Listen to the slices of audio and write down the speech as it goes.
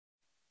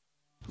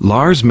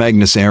Lars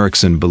Magnus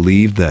Ericsson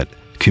believed that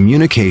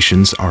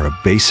communications are a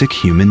basic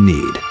human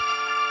need.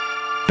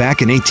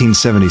 Back in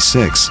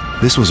 1876,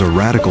 this was a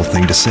radical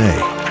thing to say.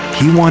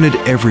 He wanted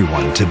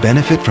everyone to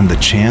benefit from the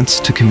chance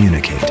to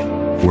communicate,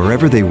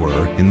 wherever they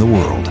were in the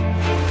world.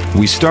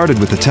 We started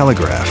with the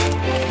telegraph,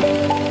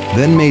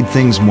 then made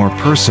things more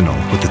personal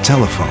with the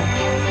telephone.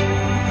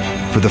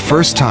 For the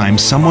first time,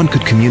 someone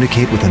could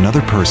communicate with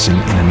another person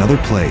in another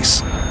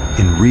place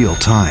in real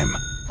time.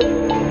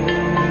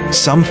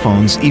 Some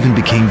phones even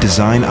became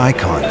design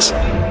icons.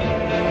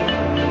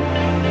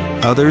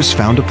 Others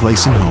found a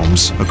place in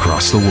homes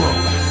across the world.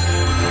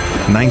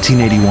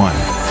 1981,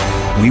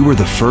 we were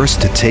the first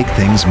to take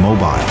things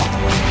mobile,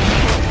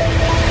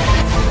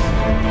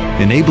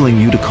 enabling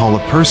you to call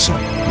a person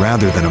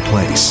rather than a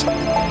place.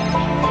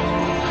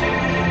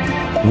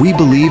 We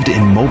believed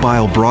in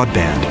mobile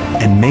broadband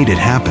and made it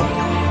happen,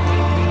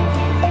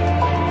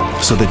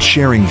 so that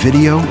sharing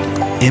video,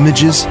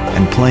 images,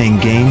 and playing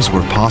games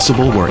were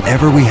possible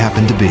wherever we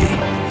happened to be,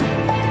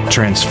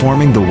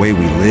 transforming the way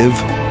we live,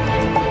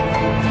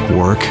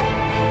 work,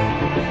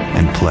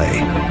 and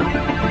play.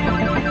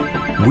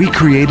 We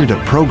created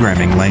a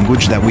programming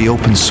language that we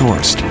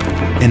open-sourced,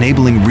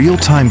 enabling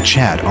real-time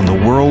chat on the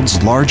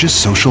world's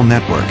largest social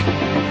network.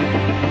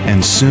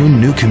 And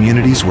soon new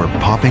communities were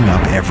popping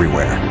up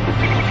everywhere.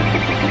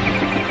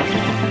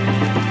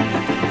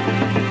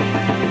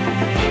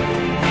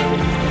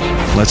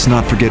 Let's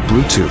not forget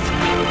Bluetooth.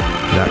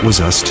 That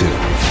was us too.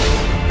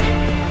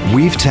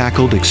 We've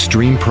tackled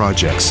extreme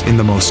projects in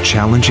the most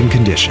challenging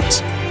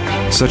conditions,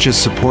 such as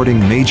supporting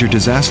major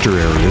disaster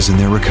areas in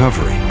their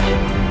recovery,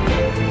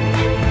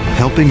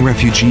 helping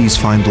refugees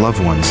find loved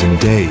ones in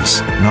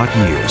days, not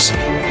years,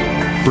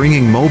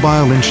 bringing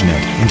mobile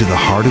internet into the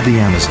heart of the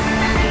Amazon,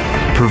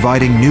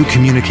 providing new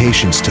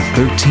communications to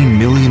 13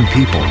 million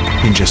people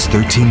in just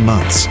 13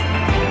 months,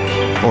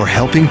 or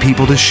helping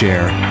people to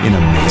share in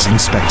amazing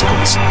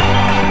spectacles.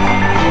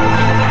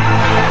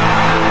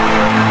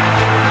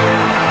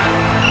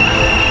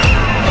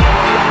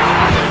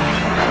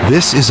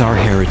 This is our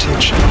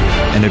heritage,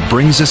 and it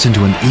brings us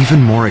into an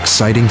even more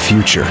exciting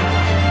future.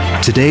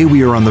 Today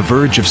we are on the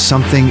verge of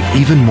something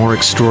even more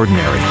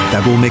extraordinary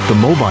that will make the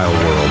mobile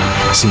world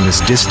seem as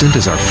distant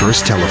as our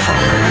first telephone.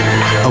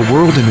 A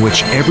world in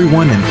which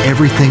everyone and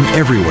everything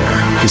everywhere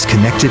is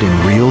connected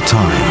in real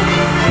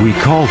time. We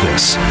call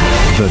this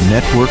the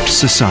networked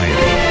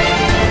society.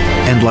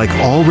 And like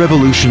all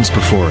revolutions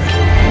before it,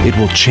 it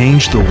will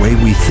change the way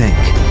we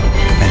think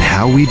and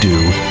how we do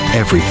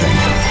everything.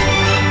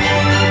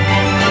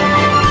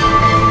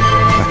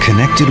 A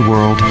connected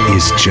world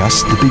is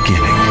just the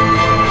beginning.